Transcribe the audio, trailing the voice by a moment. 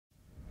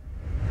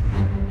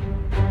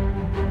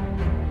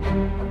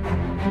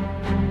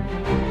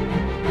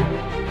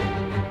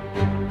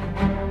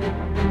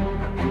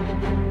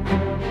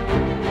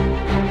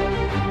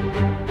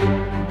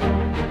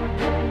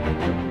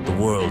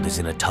is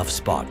in a tough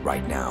spot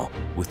right now,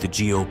 with the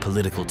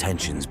geopolitical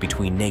tensions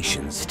between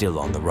nations still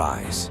on the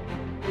rise.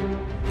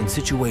 In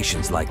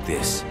situations like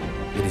this,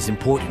 it is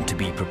important to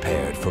be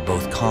prepared for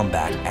both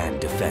combat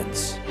and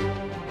defense.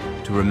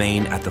 To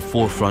remain at the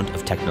forefront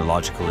of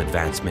technological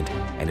advancement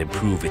and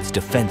improve its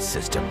defense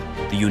system,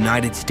 the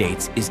United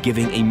States is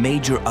giving a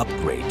major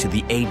upgrade to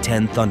the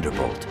A-10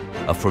 Thunderbolt,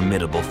 a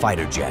formidable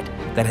fighter jet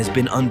that has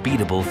been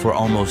unbeatable for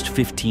almost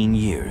 15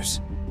 years.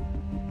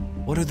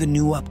 What are the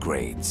new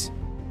upgrades?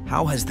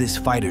 How has this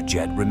fighter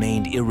jet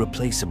remained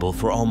irreplaceable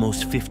for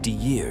almost 50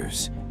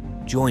 years?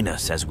 Join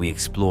us as we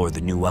explore the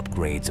new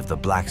upgrades of the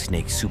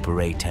Blacksnake Super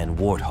A-10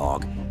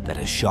 Warthog that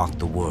has shocked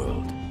the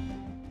world.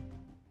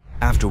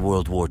 After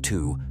World War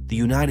II, the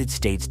United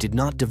States did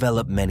not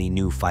develop many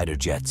new fighter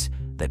jets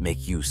that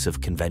make use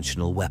of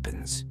conventional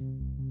weapons.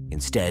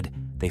 Instead,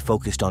 they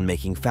focused on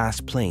making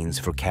fast planes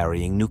for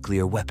carrying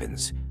nuclear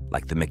weapons,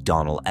 like the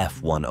McDonnell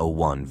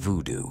F-101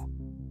 Voodoo.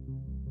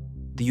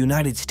 The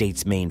United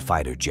States' main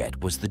fighter jet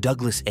was the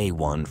Douglas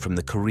A-1 from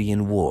the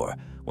Korean War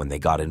when they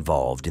got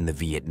involved in the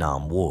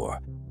Vietnam War.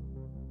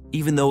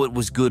 Even though it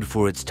was good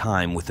for its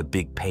time with a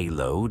big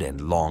payload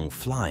and long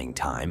flying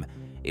time,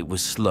 it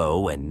was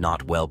slow and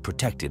not well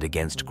protected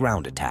against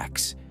ground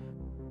attacks.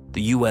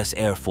 The U.S.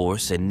 Air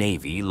Force and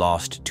Navy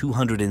lost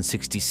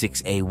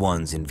 266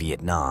 A-1s in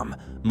Vietnam,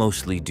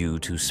 mostly due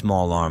to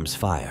small arms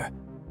fire.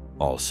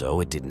 Also,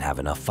 it didn't have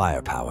enough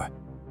firepower.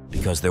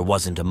 Because there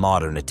wasn't a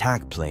modern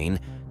attack plane,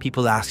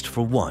 people asked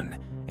for one,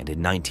 and in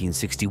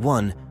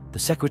 1961, the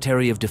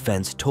Secretary of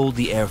Defense told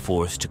the Air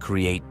Force to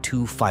create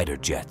 2 fighter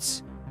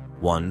jets,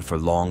 one for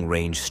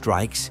long-range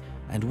strikes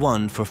and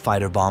one for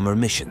fighter-bomber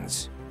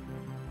missions.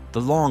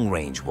 The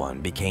long-range one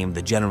became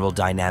the General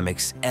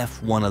Dynamics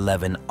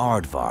F-111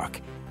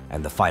 Aardvark,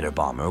 and the fighter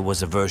bomber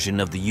was a version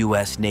of the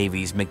U.S.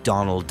 Navy's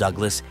McDonnell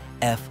Douglas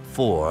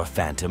F-4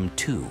 Phantom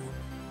II.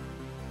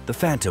 The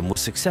Phantom was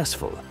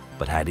successful,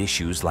 but had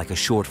issues like a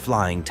short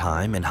flying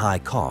time and high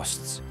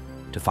costs.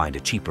 To find a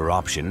cheaper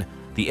option,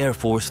 the Air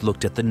Force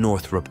looked at the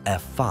Northrop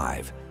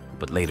F-5,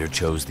 but later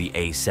chose the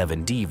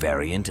A-7D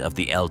variant of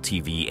the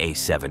LTV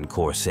A-7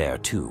 Corsair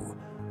II.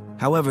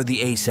 However,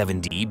 the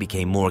A-7D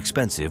became more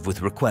expensive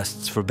with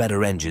requests for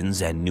better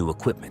engines and new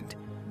equipment.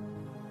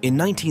 In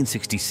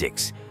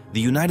 1966,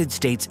 the United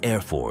States Air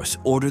Force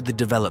ordered the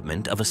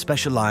development of a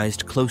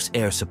specialized close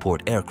air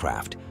support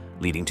aircraft,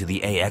 leading to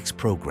the AX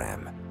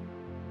program.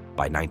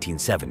 By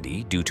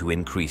 1970, due to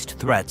increased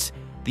threats,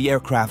 the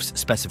aircraft's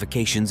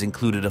specifications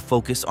included a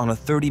focus on a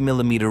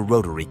 30mm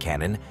rotary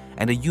cannon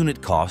and a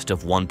unit cost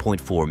of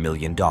 $1.4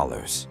 million.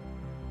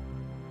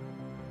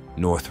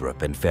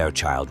 Northrop and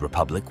Fairchild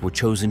Republic were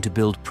chosen to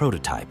build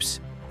prototypes,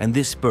 and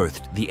this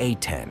birthed the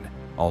A-10,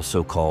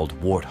 also called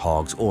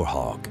Warthog's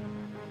Orhog.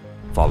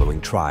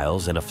 Following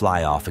trials and a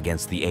fly-off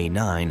against the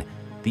A-9,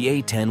 the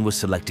A-10 was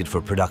selected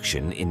for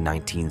production in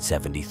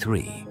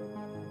 1973.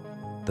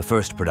 The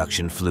first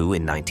production flew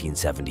in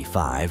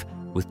 1975,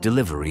 with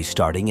delivery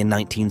starting in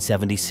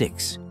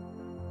 1976.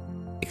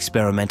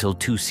 Experimental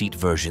 2-seat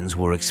versions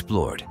were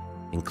explored,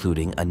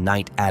 including a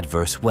night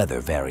adverse weather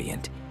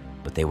variant,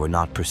 but they were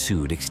not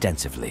pursued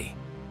extensively.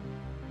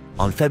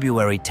 On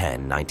February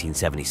 10,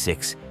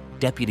 1976,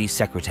 Deputy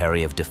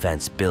Secretary of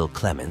Defense Bill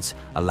Clements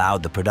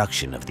allowed the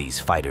production of these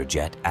fighter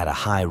jet at a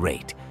high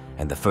rate,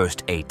 and the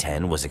first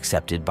A-10 was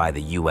accepted by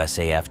the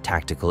USAF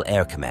Tactical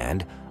Air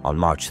Command on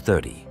March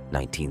 30,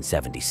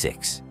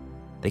 1976.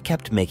 They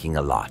kept making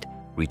a lot,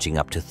 reaching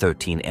up to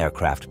 13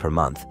 aircraft per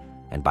month,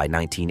 and by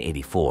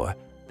 1984,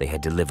 they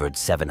had delivered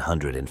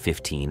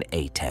 715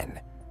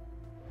 A-10.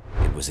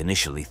 It was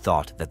initially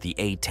thought that the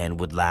A-10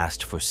 would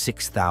last for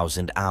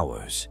 6,000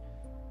 hours.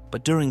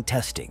 But during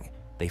testing,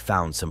 they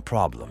found some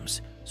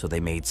problems, so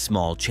they made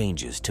small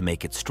changes to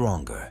make it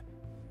stronger.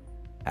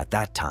 At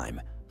that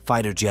time,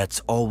 fighter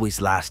jets always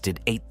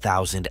lasted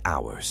 8,000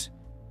 hours.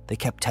 They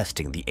kept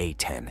testing the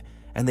A-10,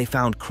 and they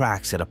found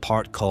cracks at a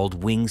part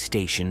called Wing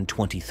Station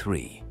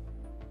 23.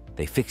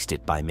 They fixed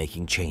it by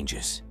making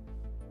changes.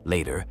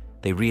 Later,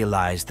 they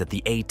realized that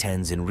the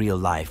A-10s in real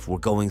life were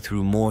going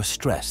through more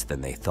stress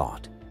than they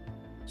thought.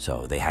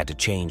 So they had to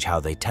change how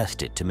they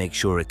test it to make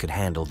sure it could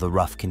handle the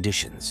rough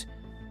conditions.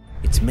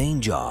 Its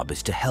main job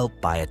is to help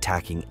by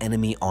attacking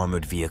enemy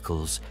armored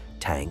vehicles,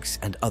 tanks,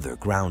 and other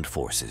ground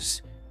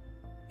forces.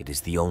 It is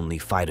the only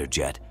fighter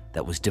jet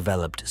that was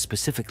developed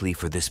specifically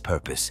for this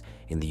purpose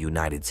in the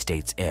United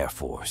States Air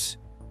Force.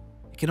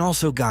 It can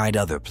also guide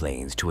other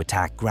planes to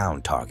attack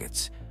ground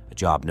targets, a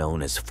job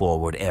known as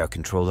Forward Air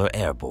Controller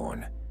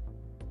Airborne.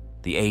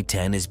 The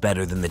A-10 is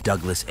better than the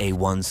Douglas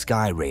A-1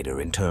 Sky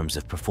Raider in terms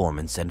of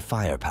performance and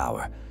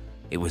firepower.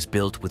 It was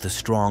built with a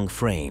strong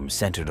frame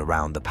centered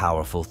around the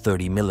powerful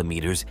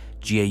 30mm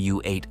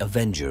GAU-8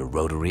 Avenger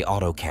rotary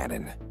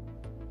autocannon.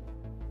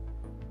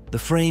 The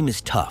frame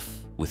is tough,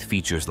 with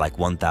features like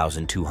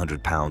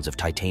 1,200 pounds of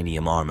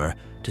titanium armor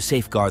to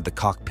safeguard the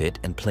cockpit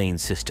and plane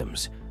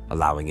systems,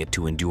 allowing it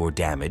to endure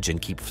damage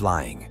and keep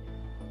flying.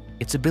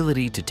 Its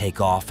ability to take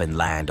off and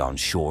land on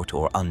short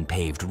or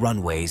unpaved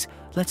runways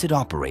lets it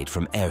operate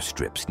from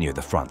airstrips near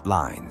the front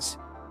lines.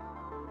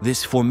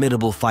 This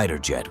formidable fighter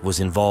jet was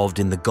involved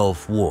in the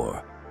Gulf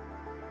War,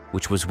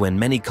 which was when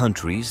many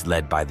countries,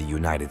 led by the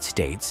United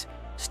States,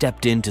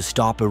 stepped in to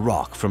stop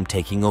Iraq from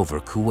taking over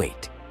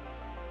Kuwait.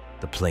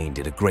 The plane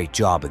did a great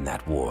job in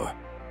that war.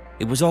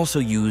 It was also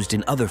used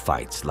in other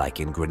fights like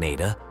in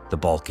Grenada, the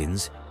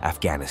Balkans,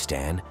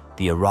 Afghanistan,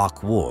 the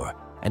Iraq War,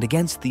 and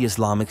against the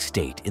Islamic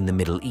State in the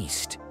Middle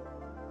East.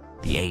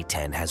 The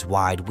A-10 has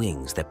wide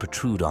wings that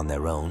protrude on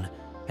their own,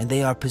 and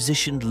they are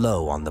positioned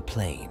low on the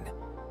plane.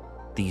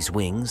 These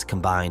wings,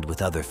 combined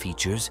with other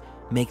features,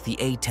 make the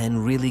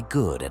A-10 really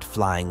good at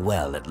flying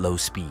well at low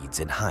speeds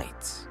and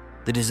heights.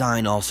 The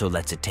design also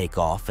lets it take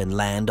off and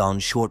land on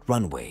short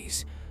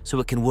runways, so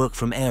it can work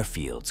from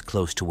airfields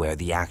close to where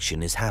the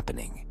action is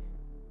happening.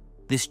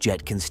 This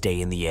jet can stay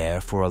in the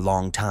air for a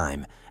long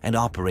time and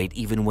operate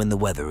even when the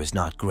weather is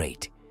not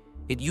great.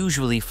 It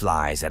usually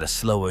flies at a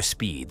slower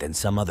speed than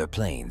some other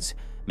planes,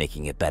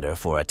 making it better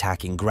for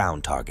attacking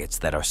ground targets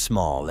that are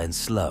small and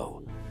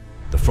slow.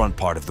 The front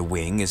part of the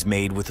wing is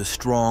made with a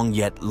strong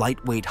yet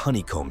lightweight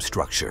honeycomb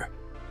structure.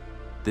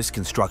 This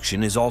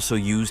construction is also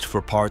used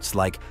for parts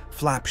like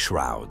flap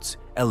shrouds,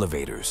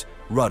 elevators,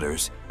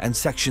 rudders, and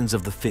sections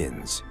of the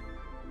fins.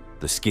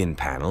 The skin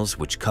panels,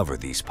 which cover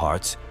these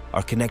parts,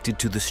 are connected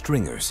to the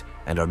stringers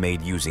and are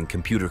made using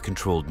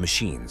computer-controlled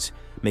machines,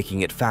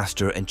 making it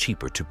faster and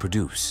cheaper to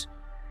produce.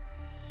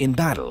 In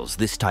battles,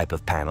 this type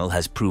of panel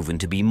has proven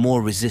to be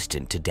more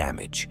resistant to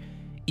damage.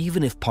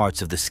 Even if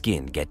parts of the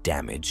skin get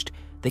damaged,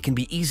 they can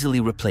be easily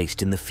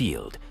replaced in the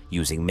field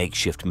using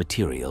makeshift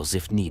materials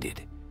if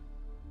needed.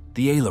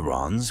 The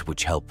ailerons,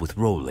 which help with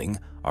rolling,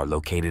 are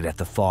located at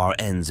the far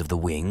ends of the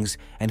wings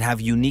and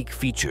have unique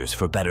features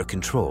for better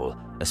control,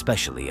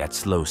 especially at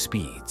slow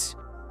speeds.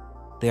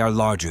 They are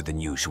larger than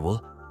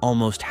usual,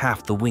 almost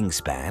half the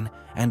wingspan,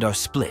 and are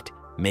split,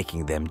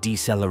 making them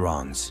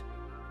deceleronds.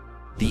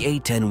 The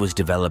A-10 was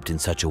developed in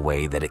such a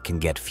way that it can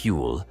get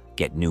fuel,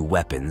 get new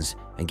weapons,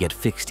 and get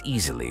fixed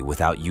easily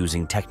without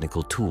using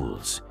technical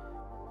tools.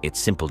 Its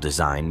simple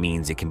design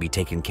means it can be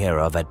taken care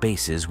of at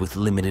bases with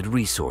limited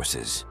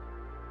resources.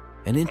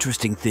 An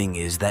interesting thing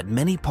is that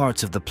many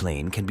parts of the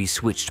plane can be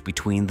switched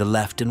between the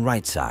left and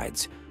right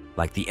sides,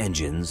 like the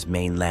engines,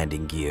 main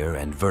landing gear,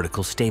 and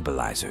vertical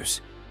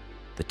stabilizers.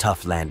 The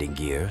tough landing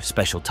gear,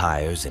 special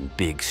tires, and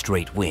big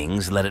straight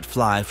wings let it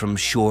fly from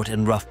short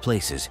and rough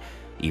places,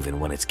 even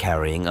when it's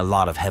carrying a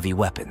lot of heavy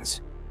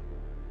weapons.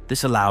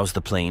 This allows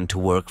the plane to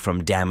work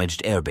from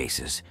damaged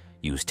airbases,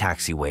 use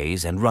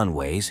taxiways and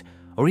runways,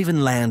 or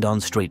even land on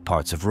straight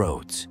parts of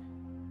roads.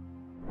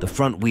 The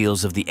front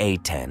wheels of the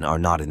A-10 are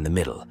not in the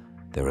middle,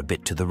 they're a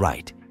bit to the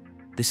right.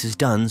 This is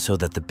done so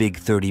that the big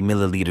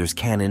 30mm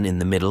cannon in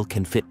the middle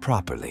can fit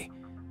properly.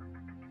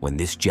 When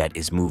this jet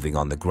is moving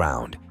on the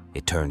ground,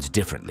 it turns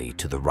differently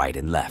to the right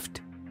and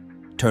left.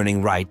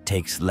 Turning right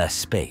takes less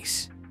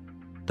space.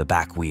 The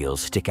back wheels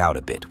stick out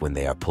a bit when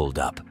they are pulled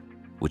up,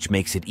 which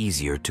makes it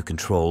easier to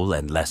control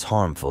and less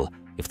harmful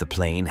if the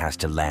plane has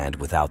to land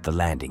without the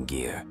landing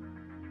gear.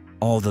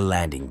 All the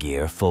landing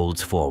gear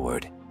folds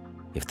forward.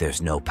 If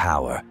there's no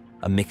power,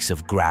 a mix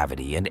of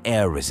gravity and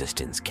air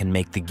resistance can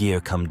make the gear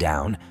come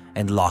down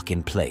and lock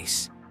in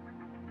place.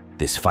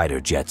 This fighter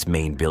jet's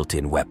main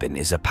built-in weapon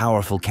is a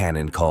powerful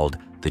cannon called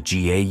the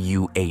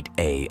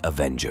GAU-8A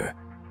Avenger.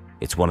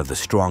 It's one of the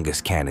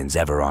strongest cannons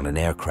ever on an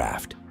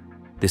aircraft.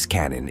 This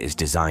cannon is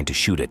designed to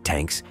shoot at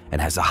tanks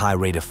and has a high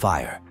rate of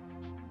fire.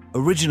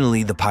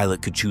 Originally, the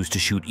pilot could choose to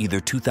shoot either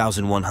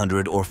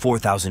 2,100 or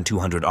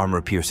 4,200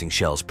 armor-piercing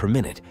shells per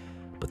minute,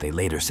 but they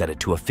later set it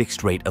to a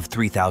fixed rate of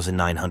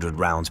 3,900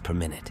 rounds per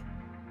minute.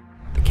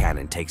 The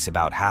cannon takes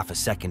about half a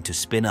second to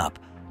spin up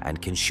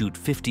and can shoot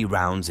 50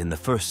 rounds in the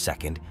first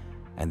second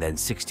and then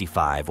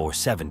 65 or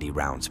 70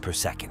 rounds per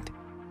second.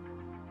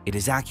 It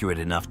is accurate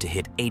enough to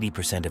hit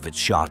 80% of its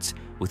shots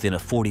within a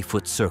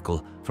 40-foot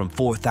circle from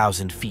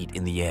 4,000 feet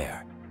in the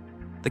air.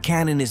 The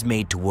cannon is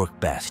made to work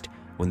best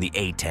when the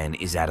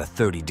A-10 is at a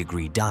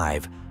 30-degree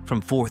dive from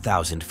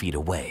 4,000 feet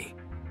away.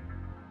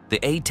 The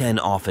A-10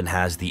 often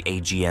has the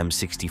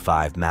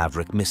AGM-65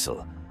 Maverick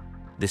missile.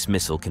 This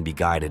missile can be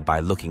guided by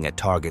looking at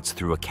targets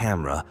through a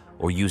camera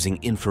or using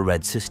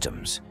infrared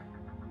systems.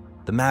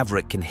 The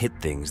Maverick can hit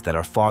things that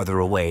are farther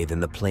away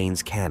than the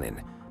plane's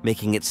cannon,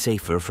 making it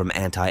safer from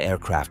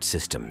anti-aircraft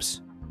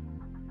systems.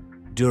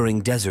 During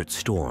Desert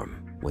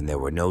Storm, when there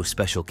were no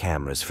special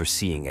cameras for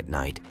seeing at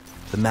night,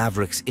 the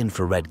Maverick's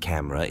infrared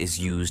camera is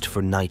used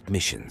for night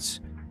missions.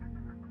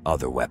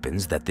 Other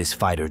weapons that this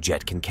fighter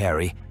jet can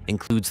carry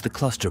includes the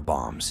cluster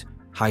bombs,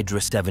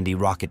 Hydra 70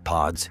 rocket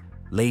pods,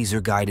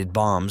 laser-guided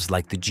bombs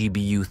like the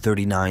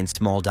GBU-39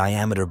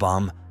 small-diameter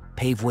bomb,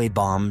 paveway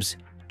bombs,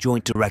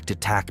 joint direct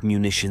attack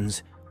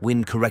munitions,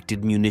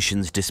 wind-corrected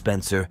munitions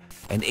dispenser,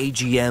 and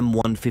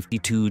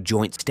AGM-152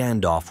 joint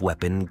standoff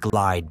weapon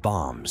glide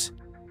bombs.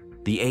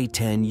 The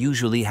A-10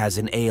 usually has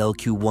an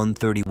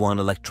ALQ-131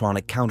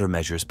 electronic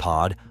countermeasures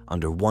pod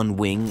under one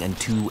wing and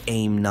two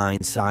AIM-9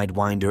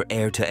 Sidewinder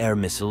air-to-air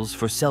missiles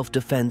for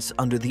self-defense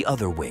under the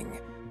other wing.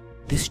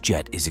 This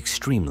jet is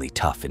extremely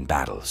tough in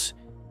battles.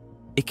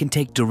 It can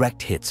take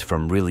direct hits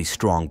from really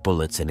strong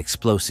bullets and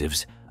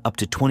explosives, up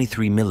to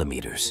 23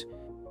 millimeters.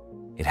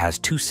 It has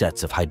 2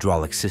 sets of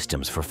hydraulic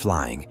systems for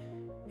flying,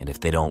 and if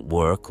they don't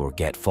work or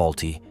get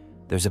faulty,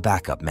 there's a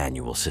backup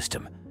manual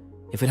system.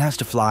 If it has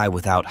to fly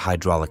without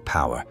hydraulic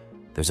power,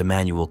 there's a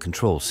manual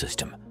control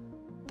system.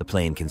 The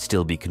plane can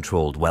still be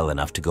controlled well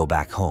enough to go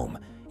back home,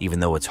 even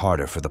though it's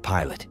harder for the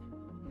pilot.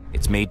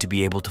 It's made to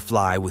be able to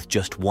fly with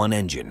just one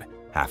engine,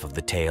 half of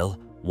the tail,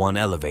 one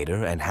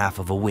elevator, and half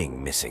of a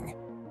wing missing.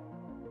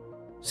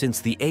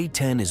 Since the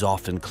A-10 is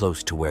often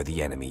close to where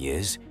the enemy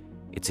is,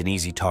 it's an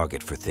easy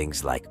target for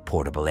things like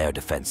portable air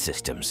defense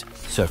systems,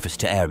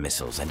 surface-to-air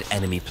missiles, and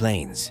enemy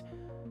planes.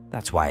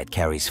 That's why it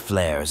carries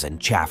flares and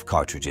chaff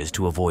cartridges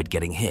to avoid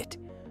getting hit.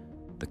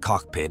 The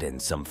cockpit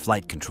and some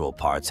flight control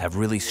parts have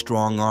really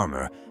strong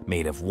armor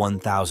made of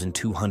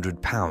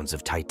 1,200 pounds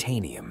of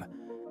titanium.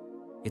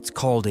 It's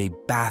called a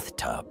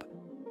bathtub.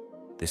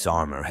 This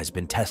armor has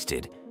been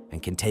tested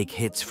and can take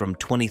hits from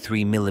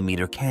 23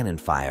 millimeter cannon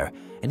fire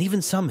and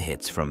even some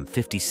hits from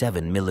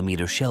 57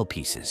 millimeter shell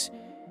pieces.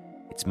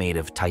 It's made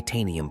of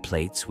titanium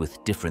plates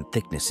with different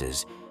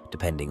thicknesses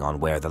depending on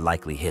where the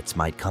likely hits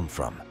might come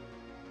from.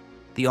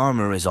 The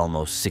armor is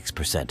almost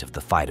 6% of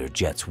the fighter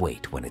jet's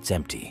weight when it's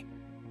empty.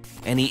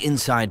 Any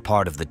inside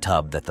part of the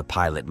tub that the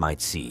pilot might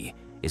see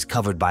is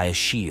covered by a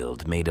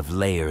shield made of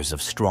layers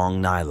of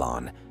strong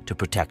nylon to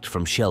protect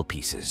from shell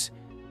pieces.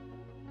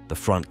 The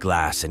front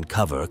glass and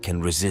cover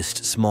can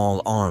resist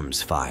small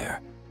arms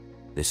fire.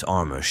 This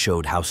armor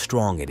showed how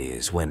strong it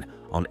is when,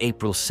 on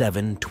April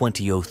 7,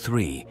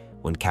 2003,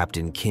 when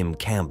Captain Kim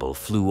Campbell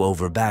flew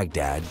over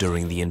Baghdad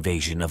during the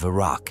invasion of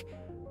Iraq.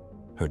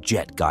 Her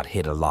jet got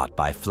hit a lot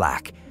by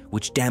flak,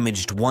 which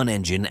damaged one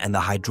engine and the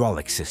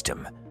hydraulic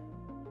system.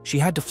 She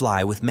had to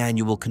fly with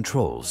manual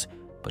controls,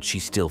 but she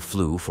still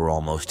flew for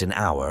almost an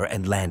hour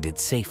and landed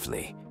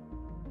safely.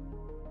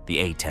 The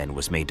A-10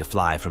 was made to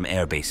fly from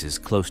air bases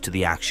close to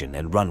the action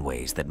and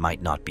runways that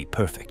might not be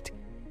perfect.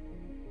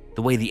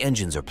 The way the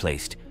engines are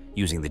placed,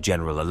 using the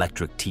General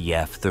Electric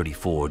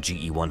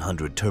TF-34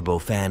 GE100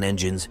 turbofan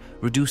engines,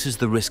 reduces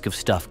the risk of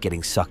stuff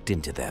getting sucked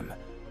into them.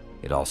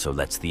 It also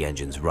lets the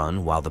engines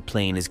run while the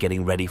plane is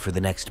getting ready for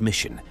the next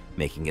mission,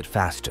 making it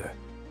faster.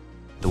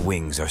 The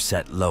wings are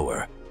set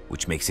lower,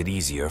 which makes it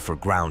easier for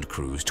ground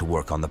crews to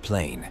work on the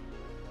plane.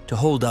 To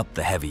hold up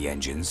the heavy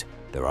engines,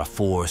 there are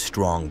 4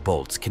 strong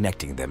bolts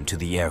connecting them to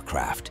the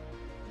aircraft.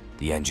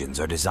 The engines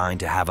are designed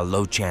to have a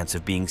low chance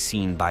of being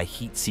seen by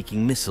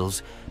heat-seeking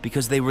missiles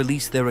because they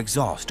release their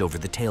exhaust over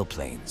the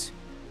tailplanes.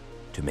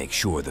 To make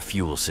sure the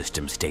fuel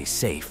system stays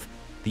safe,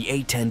 the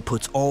A-10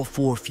 puts all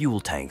 4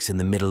 fuel tanks in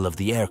the middle of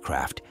the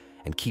aircraft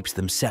and keeps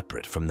them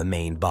separate from the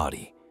main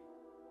body.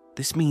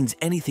 This means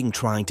anything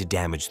trying to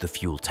damage the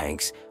fuel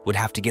tanks would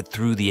have to get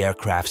through the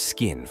aircraft's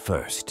skin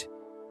first.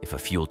 If a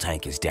fuel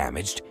tank is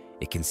damaged,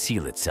 it can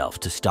seal itself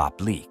to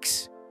stop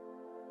leaks.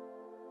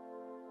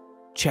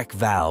 Check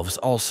valves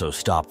also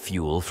stop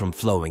fuel from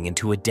flowing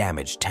into a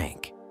damaged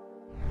tank.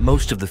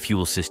 Most of the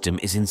fuel system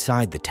is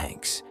inside the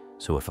tanks,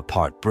 so if a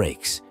part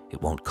breaks,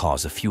 it won't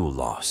cause a fuel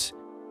loss.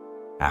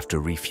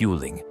 After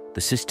refueling,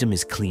 the system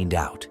is cleaned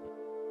out.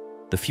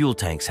 The fuel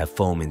tanks have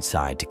foam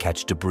inside to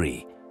catch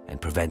debris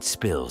and prevent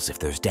spills if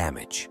there's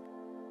damage.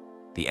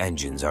 The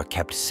engines are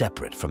kept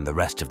separate from the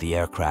rest of the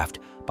aircraft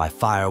by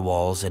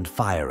firewalls and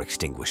fire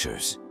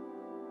extinguishers.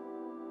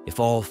 If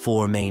all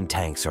 4 main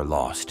tanks are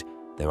lost,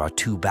 there are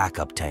 2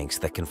 backup tanks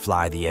that can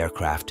fly the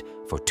aircraft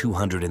for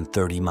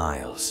 230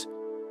 miles.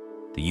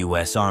 The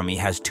U.S. Army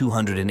has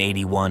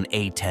 281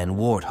 A-10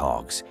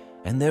 Warthogs,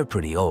 and they're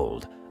pretty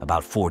old,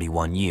 about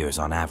 41 years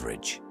on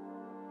average.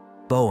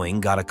 Boeing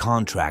got a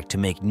contract to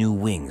make new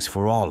wings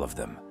for all of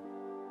them.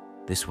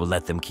 This will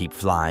let them keep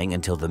flying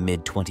until the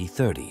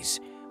mid-2030s,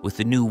 with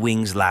the new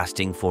wings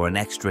lasting for an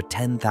extra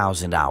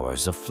 10,000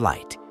 hours of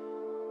flight.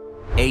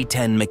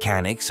 A-10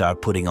 mechanics are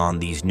putting on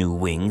these new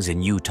wings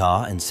in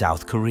Utah and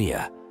South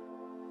Korea.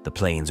 The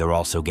planes are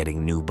also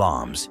getting new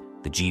bombs,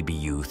 the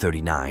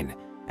GBU-39,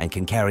 and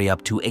can carry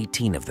up to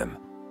 18 of them.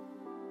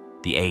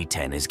 The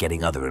A-10 is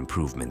getting other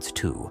improvements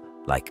too,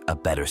 like a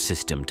better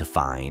system to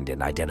find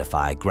and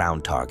identify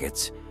ground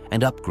targets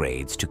and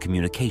upgrades to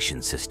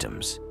communication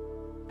systems.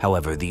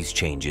 However, these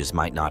changes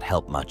might not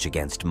help much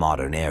against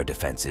modern air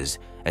defenses,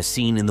 as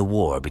seen in the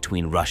war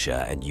between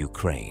Russia and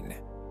Ukraine.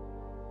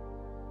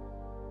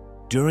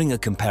 During a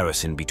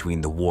comparison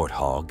between the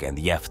Warthog and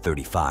the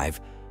F-35,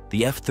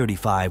 the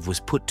F-35 was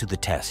put to the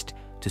test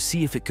to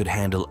see if it could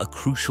handle a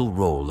crucial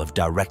role of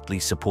directly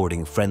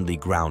supporting friendly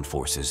ground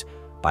forces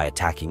by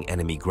attacking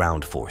enemy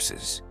ground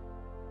forces.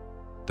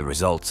 The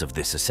results of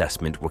this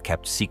assessment were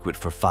kept secret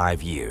for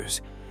 5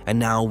 years, and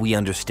now we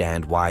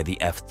understand why the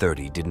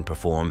F-30 didn't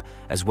perform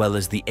as well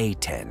as the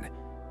A-10,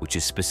 which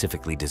is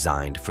specifically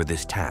designed for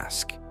this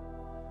task.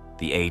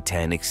 The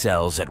A-10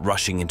 excels at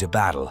rushing into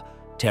battle,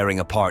 tearing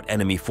apart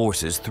enemy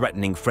forces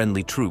threatening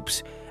friendly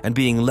troops, and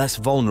being less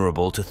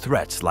vulnerable to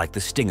threats like the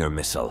Stinger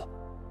missile.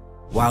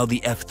 While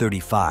the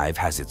F-35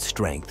 has its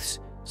strengths,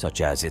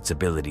 such as its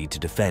ability to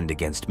defend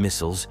against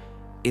missiles,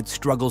 it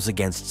struggles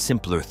against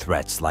simpler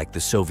threats like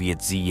the Soviet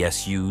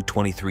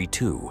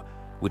ZSU-23-2,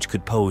 which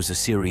could pose a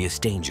serious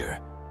danger.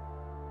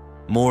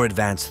 More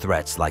advanced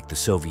threats like the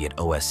Soviet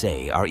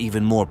OSA are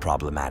even more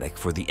problematic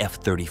for the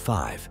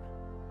F-35.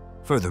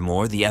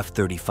 Furthermore, the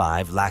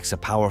F-35 lacks a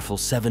powerful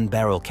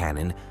 7-barrel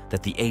cannon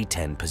that the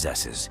A-10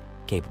 possesses,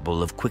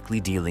 capable of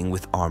quickly dealing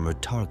with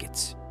armored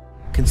targets.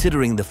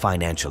 Considering the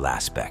financial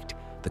aspect,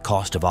 the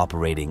cost of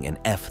operating an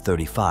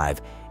F-35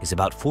 is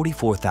about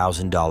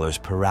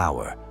 $44,000 per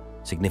hour,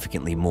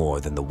 significantly more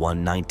than the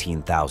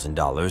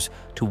 $19,000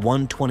 to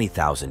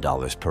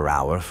 $20,000 per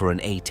hour for an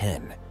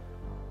A-10.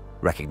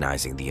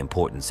 Recognizing the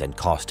importance and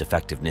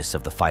cost-effectiveness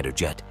of the fighter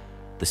jet,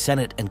 the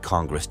Senate and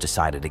Congress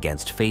decided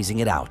against phasing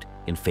it out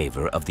in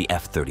favor of the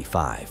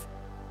F-35.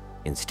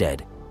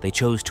 Instead, they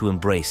chose to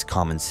embrace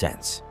common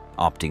sense,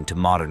 opting to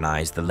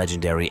modernize the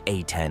legendary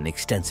A-10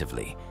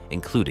 extensively,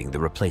 including the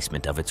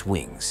replacement of its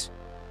wings.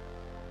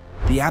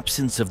 The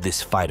absence of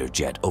this fighter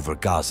jet over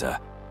Gaza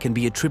can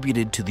be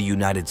attributed to the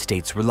United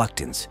States'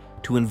 reluctance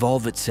to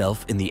involve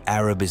itself in the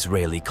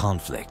Arab-Israeli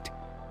conflict.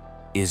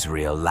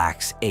 Israel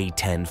lacks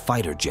A-10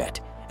 fighter jet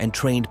and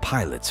trained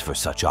pilots for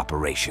such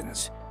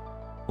operations.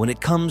 When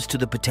it comes to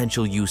the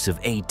potential use of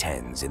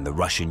A-10s in the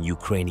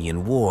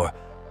Russian-Ukrainian war,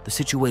 the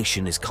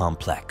situation is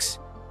complex.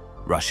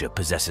 Russia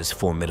possesses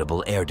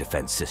formidable air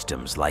defense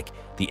systems like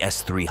the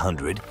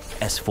S-300,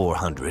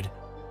 S-400,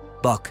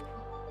 Buk,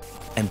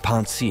 and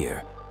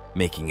Pantsir,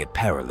 making it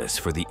perilous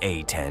for the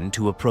A-10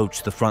 to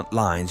approach the front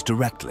lines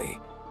directly.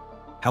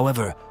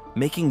 However,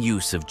 making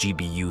use of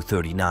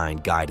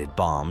GBU-39 guided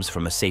bombs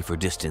from a safer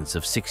distance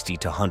of 60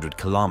 to 100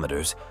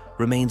 kilometers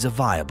remains a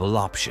viable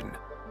option.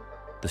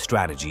 The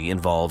strategy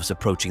involves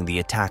approaching the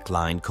attack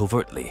line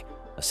covertly,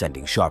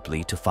 ascending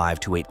sharply to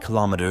 5 to 8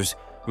 kilometers,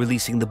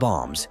 releasing the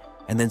bombs,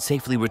 and then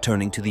safely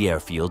returning to the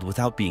airfield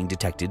without being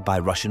detected by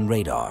Russian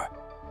radar.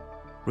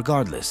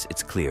 Regardless,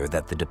 it's clear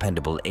that the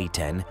dependable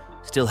A-10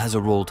 still has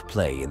a role to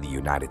play in the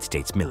United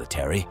States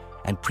military,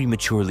 and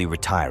prematurely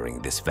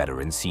retiring this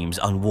veteran seems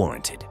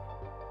unwarranted.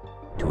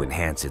 To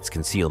enhance its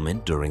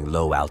concealment during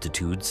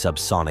low-altitude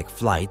subsonic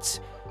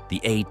flights,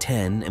 the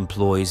A-10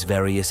 employs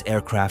various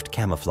aircraft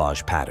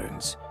camouflage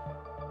patterns.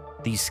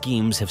 These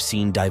schemes have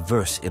seen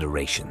diverse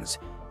iterations,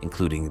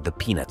 including the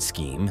peanut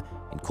scheme,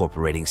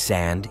 incorporating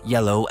sand,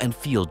 yellow, and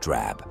field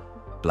drab,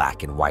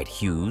 black and white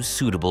hues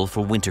suitable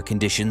for winter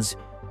conditions,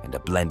 and a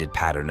blended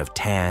pattern of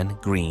tan,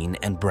 green,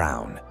 and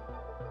brown.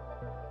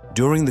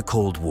 During the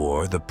Cold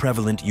War, the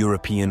prevalent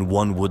European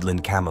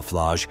one-woodland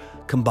camouflage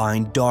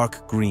combined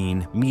dark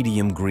green,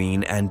 medium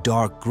green, and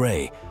dark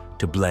gray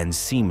to blend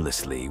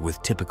seamlessly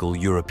with typical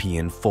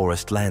European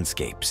forest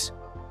landscapes.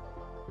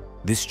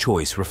 This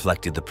choice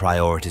reflected the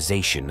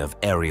prioritization of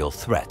aerial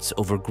threats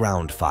over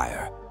ground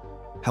fire.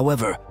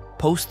 However,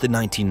 post the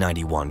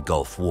 1991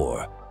 Gulf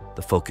War,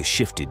 the focus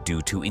shifted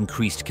due to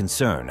increased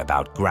concern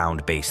about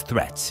ground-based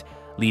threats,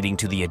 leading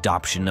to the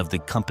adoption of the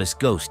Compass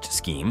Ghost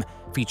scheme,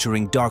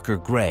 featuring darker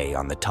gray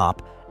on the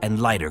top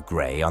and lighter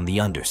gray on the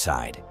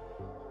underside.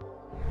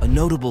 A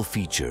notable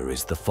feature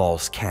is the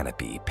false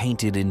canopy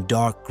painted in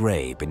dark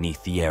gray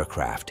beneath the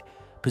aircraft,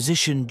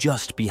 positioned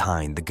just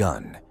behind the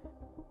gun.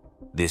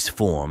 This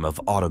form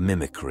of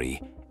automimicry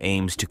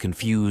aims to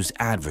confuse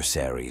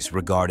adversaries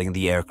regarding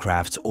the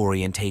aircraft's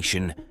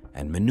orientation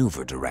and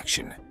maneuver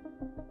direction.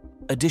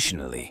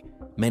 Additionally,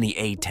 many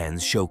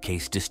A-10s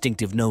showcase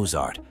distinctive nose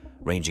art,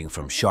 ranging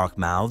from shark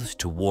mouths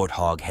to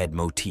warthog head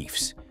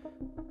motifs.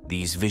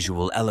 These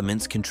visual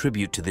elements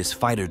contribute to this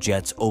fighter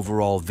jet's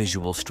overall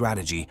visual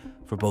strategy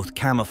for both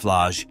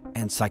camouflage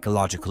and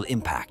psychological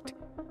impact.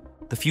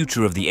 The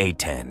future of the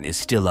A-10 is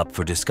still up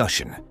for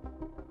discussion.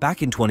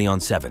 Back in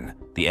 2007,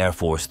 the Air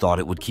Force thought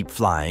it would keep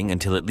flying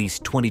until at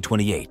least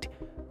 2028,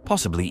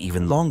 possibly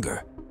even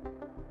longer.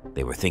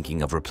 They were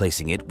thinking of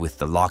replacing it with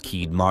the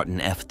Lockheed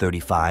Martin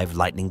F-35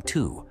 Lightning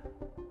II.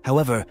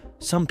 However,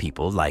 some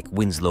people like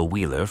Winslow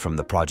Wheeler from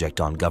the Project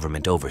on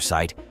Government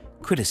Oversight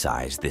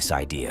criticized this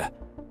idea.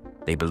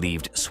 They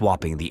believed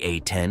swapping the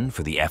A-10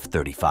 for the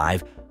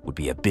F-35 would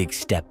be a big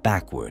step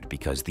backward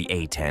because the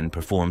A-10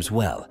 performs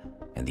well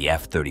and the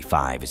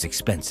F-35 is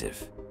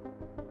expensive.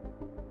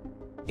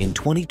 In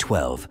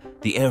 2012,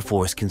 the Air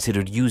Force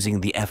considered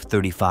using the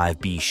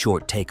F-35B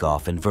short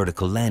takeoff and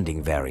vertical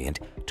landing variant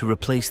to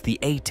replace the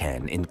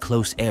A-10 in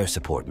close air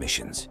support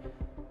missions,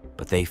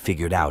 but they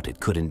figured out it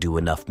couldn't do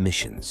enough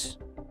missions.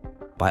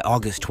 By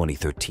August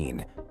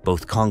 2013,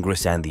 both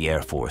Congress and the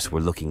Air Force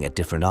were looking at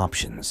different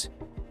options.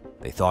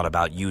 They thought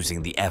about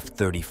using the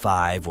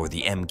F-35 or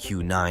the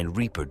MQ-9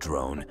 Reaper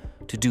drone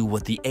to do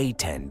what the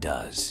A-10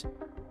 does.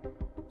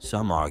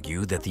 Some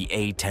argue that the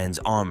A-10's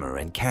armor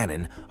and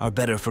cannon are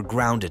better for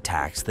ground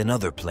attacks than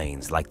other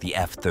planes like the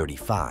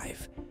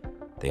F-35.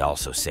 They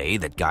also say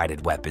that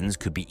guided weapons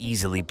could be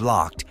easily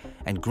blocked,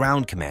 and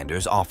ground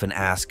commanders often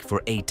ask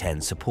for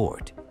A-10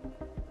 support.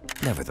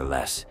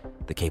 Nevertheless,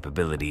 the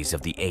capabilities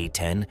of the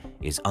A-10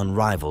 is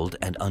unrivaled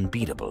and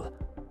unbeatable.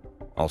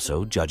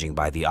 Also, judging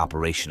by the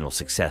operational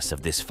success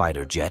of this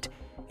fighter jet,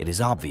 it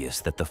is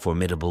obvious that the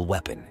formidable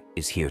weapon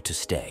is here to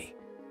stay.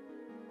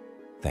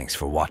 Thanks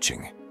for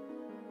watching.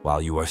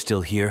 While you are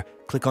still here,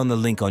 click on the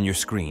link on your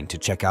screen to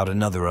check out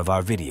another of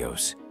our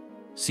videos.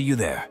 See you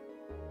there.